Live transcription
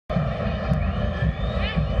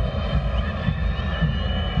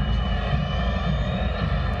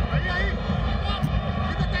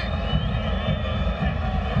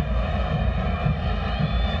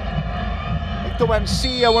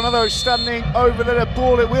Mancilla, one of those standing over the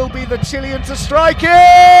ball. It will be the Chilean to strike it!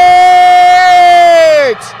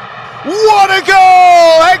 What a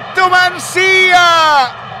goal! Hector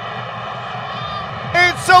Mancilla!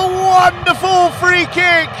 It's a wonderful free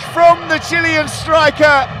kick from the Chilean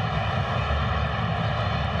striker.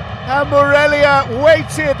 And Morelia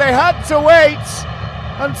waited, they had to wait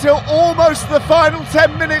until almost the final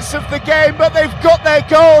 10 minutes of the game, but they've got their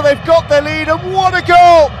goal, they've got their lead, and what a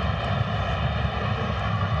goal!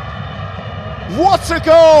 What a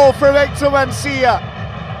goal from Hector Mancilla.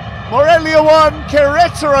 Morelia 1,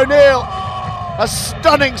 Queretaro 0. A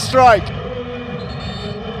stunning strike.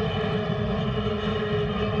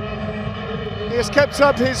 He has kept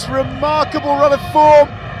up his remarkable run of form.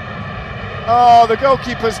 Oh, the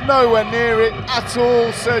goalkeeper's nowhere near it at all,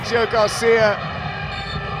 Sergio Garcia.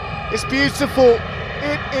 It's beautiful.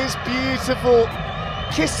 It is beautiful.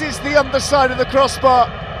 Kisses the underside of the crossbar.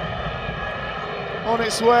 On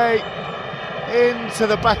its way into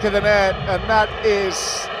the back of the net, and that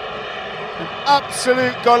is an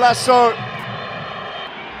absolute golazo.